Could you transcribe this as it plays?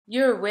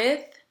You're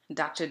with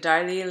Dr.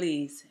 Darlie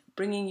Elise,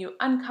 bringing you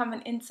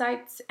uncommon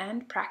insights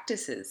and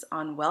practices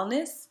on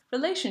wellness,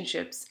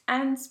 relationships,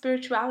 and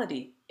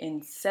spirituality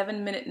in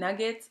 7-minute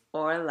nuggets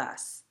or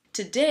less.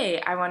 Today,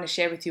 I want to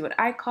share with you what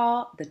I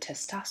call the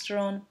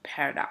testosterone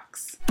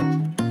paradox.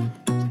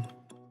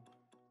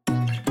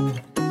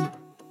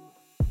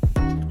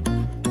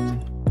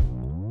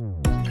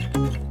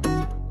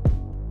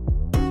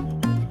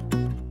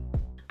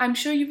 I'm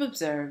sure you've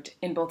observed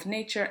in both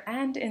nature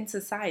and in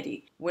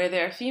society, where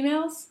there are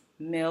females,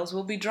 males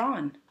will be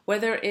drawn.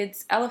 Whether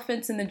it's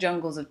elephants in the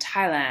jungles of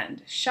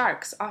Thailand,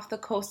 sharks off the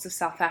coast of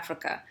South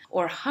Africa,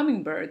 or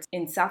hummingbirds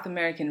in South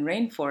American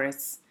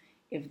rainforests,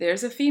 if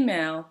there's a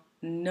female,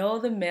 know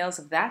the males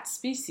of that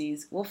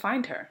species will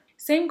find her.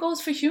 Same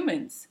goes for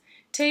humans.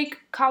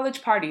 Take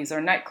college parties or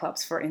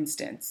nightclubs, for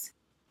instance.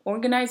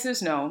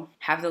 Organizers know,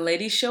 have the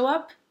ladies show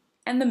up,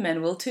 and the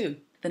men will too.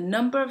 The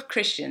number of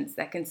Christians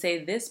that can say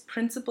this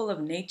principle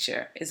of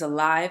nature is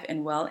alive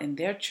and well in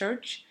their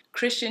church,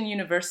 Christian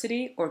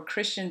university, or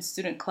Christian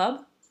student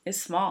club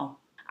is small.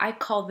 I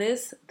call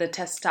this the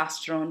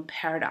testosterone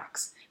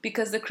paradox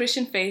because the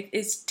Christian faith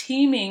is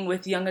teeming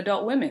with young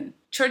adult women.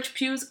 Church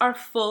pews are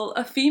full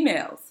of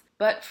females,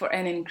 but for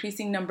an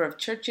increasing number of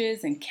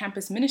churches and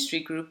campus ministry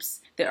groups,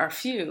 there are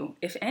few,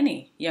 if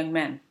any, young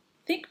men.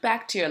 Think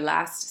back to your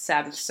last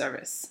Sabbath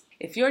service.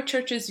 If your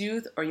church's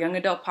youth or young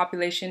adult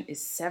population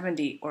is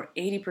 70 or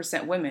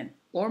 80% women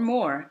or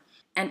more,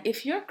 and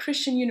if your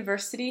Christian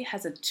university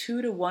has a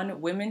 2-to-1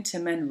 women to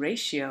men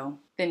ratio,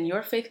 then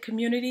your faith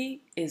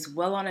community is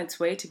well on its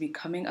way to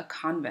becoming a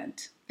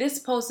convent. This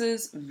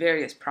poses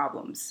various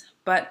problems,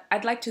 but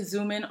I'd like to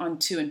zoom in on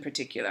two in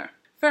particular.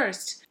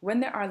 First, when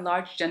there are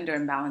large gender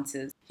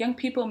imbalances, young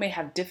people may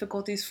have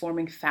difficulties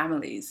forming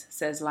families,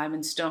 says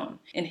Lyman Stone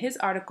in his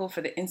article for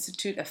the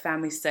Institute of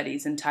Family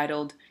Studies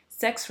entitled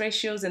Sex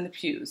Ratios in the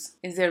Pews.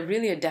 Is there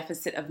really a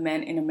deficit of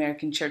men in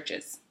American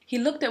churches? He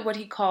looked at what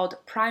he called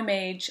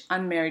prime-age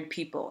unmarried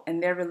people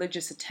and their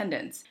religious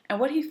attendance, and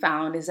what he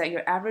found is that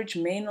your average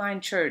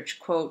mainline church,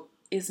 quote,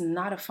 is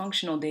not a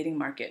functional dating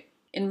market.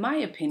 In my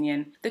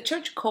opinion, the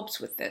church copes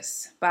with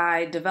this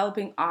by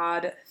developing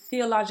odd,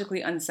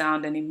 theologically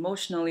unsound, and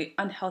emotionally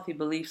unhealthy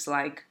beliefs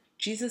like,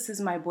 Jesus is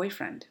my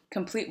boyfriend,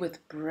 complete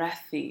with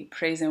breathy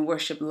praise and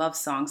worship love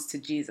songs to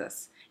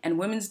Jesus, and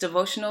women's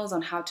devotionals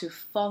on how to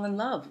fall in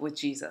love with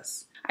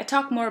Jesus. I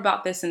talk more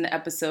about this in the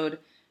episode,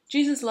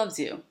 Jesus Loves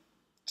You,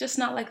 just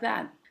not like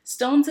that.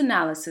 Stone's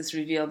analysis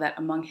revealed that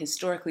among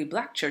historically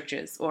black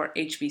churches, or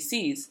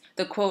HBCs,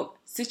 the quote,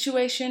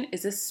 situation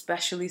is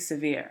especially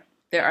severe.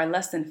 There are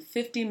less than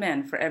 50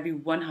 men for every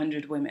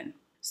 100 women.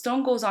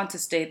 Stone goes on to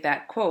state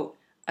that, quote,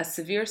 a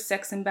severe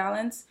sex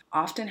imbalance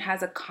often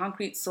has a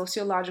concrete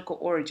sociological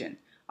origin,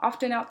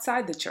 often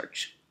outside the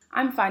church.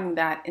 I'm finding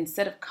that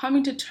instead of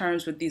coming to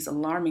terms with these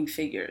alarming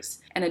figures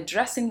and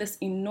addressing this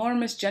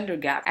enormous gender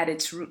gap at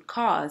its root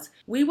cause,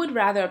 we would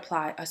rather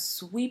apply a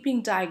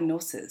sweeping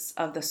diagnosis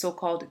of the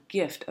so-called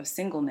gift of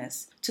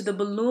singleness to the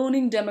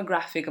ballooning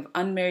demographic of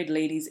unmarried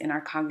ladies in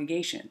our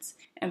congregations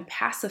and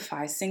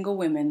pacify single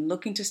women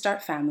looking to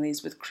start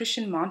families with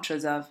Christian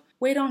mantras of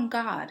wait on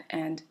God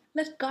and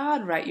let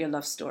God write your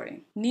love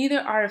story. Neither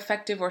are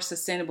effective or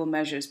sustainable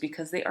measures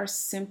because they are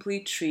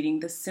simply treating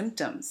the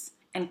symptoms,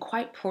 and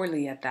quite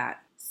poorly at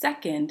that.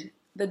 Second,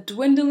 the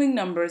dwindling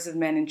numbers of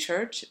men in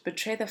church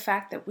betray the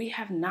fact that we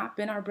have not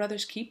been our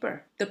brother's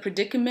keeper. The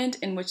predicament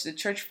in which the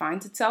church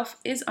finds itself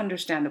is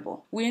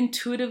understandable. We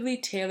intuitively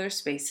tailor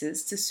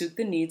spaces to suit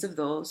the needs of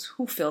those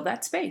who fill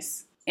that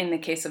space. In the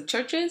case of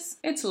churches,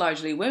 it's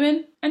largely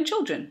women and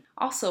children.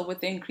 Also,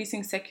 with the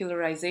increasing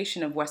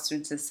secularization of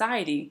Western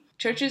society,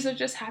 churches are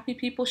just happy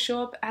people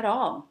show up at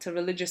all to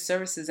religious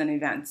services and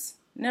events.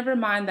 Never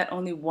mind that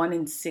only 1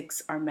 in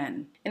 6 are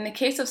men. In the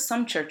case of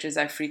some churches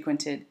I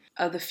frequented,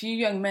 of the few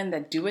young men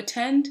that do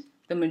attend,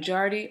 the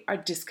majority are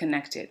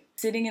disconnected,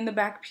 sitting in the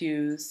back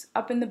pews,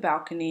 up in the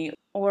balcony,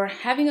 or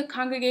having a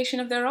congregation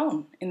of their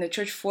own in the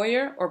church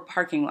foyer or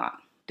parking lot.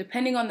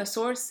 Depending on the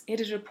source, it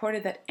is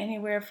reported that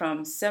anywhere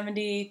from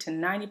 70 to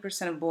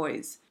 90% of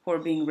boys who are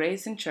being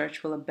raised in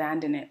church will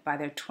abandon it by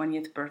their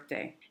 20th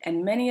birthday.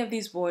 And many of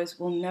these boys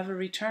will never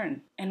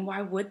return. And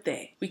why would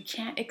they? We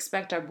can't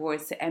expect our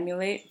boys to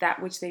emulate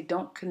that which they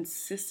don't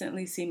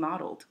consistently see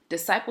modeled.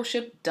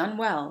 Discipleship done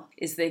well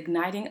is the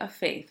igniting of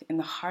faith in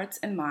the hearts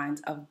and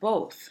minds of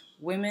both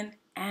women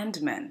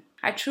and men.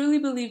 I truly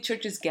believe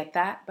churches get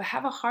that, but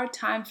have a hard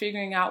time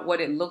figuring out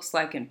what it looks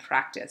like in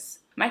practice.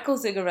 Michael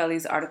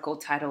Zigarelli's article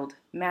titled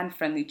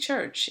Man-Friendly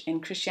Church in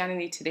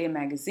Christianity Today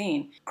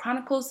magazine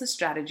chronicles the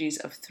strategies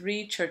of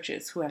 3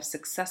 churches who have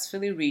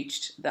successfully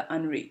reached the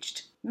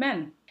unreached.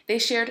 Men. They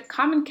shared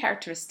common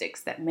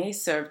characteristics that may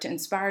serve to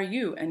inspire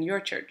you and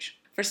your church.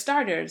 For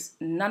starters,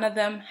 none of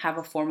them have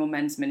a formal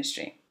men's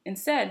ministry.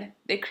 Instead,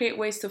 they create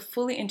ways to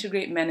fully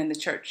integrate men in the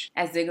church,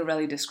 as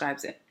Zigarelli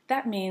describes it.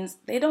 That means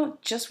they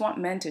don't just want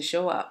men to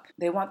show up.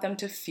 They want them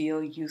to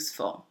feel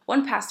useful.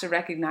 One pastor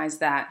recognized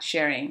that,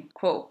 sharing,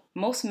 quote,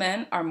 most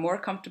men are more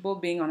comfortable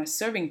being on a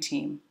serving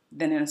team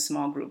than in a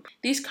small group.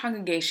 These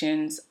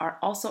congregations are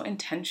also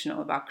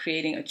intentional about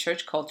creating a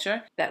church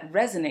culture that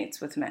resonates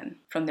with men,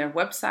 from their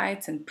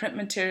websites and print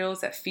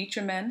materials that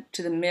feature men,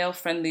 to the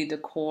male-friendly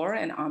decor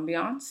and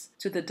ambiance,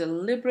 to the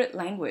deliberate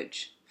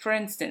language. For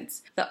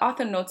instance, the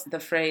author notes the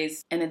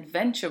phrase, an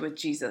adventure with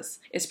Jesus,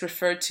 is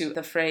preferred to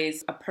the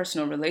phrase, a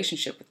personal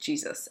relationship with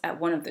Jesus, at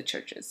one of the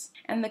churches,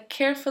 and the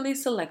carefully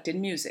selected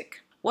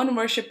music. One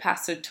worship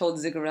pastor told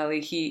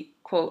Zigarelli he,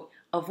 quote,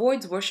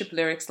 avoids worship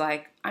lyrics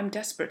like, I'm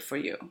desperate for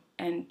you,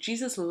 and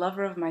Jesus,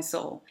 lover of my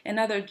soul, and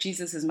other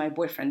Jesus is my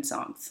boyfriend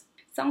songs.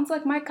 Sounds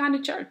like my kind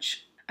of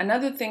church.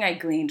 Another thing I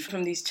gleaned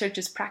from these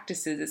churches'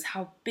 practices is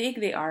how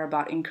big they are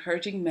about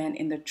encouraging men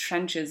in the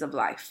trenches of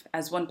life,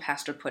 as one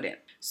pastor put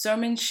it.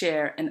 Sermons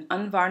share an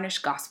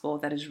unvarnished gospel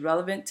that is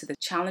relevant to the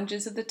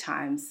challenges of the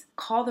times,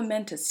 call the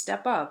men to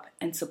step up,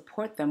 and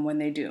support them when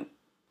they do.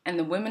 And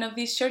the women of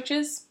these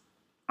churches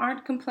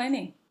aren't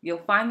complaining. You'll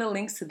find the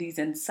links to these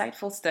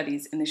insightful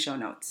studies in the show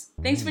notes.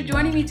 Thanks for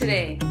joining me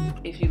today.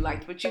 If you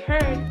liked what you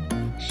heard,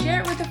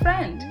 share it with a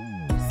friend.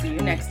 See you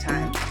next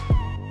time.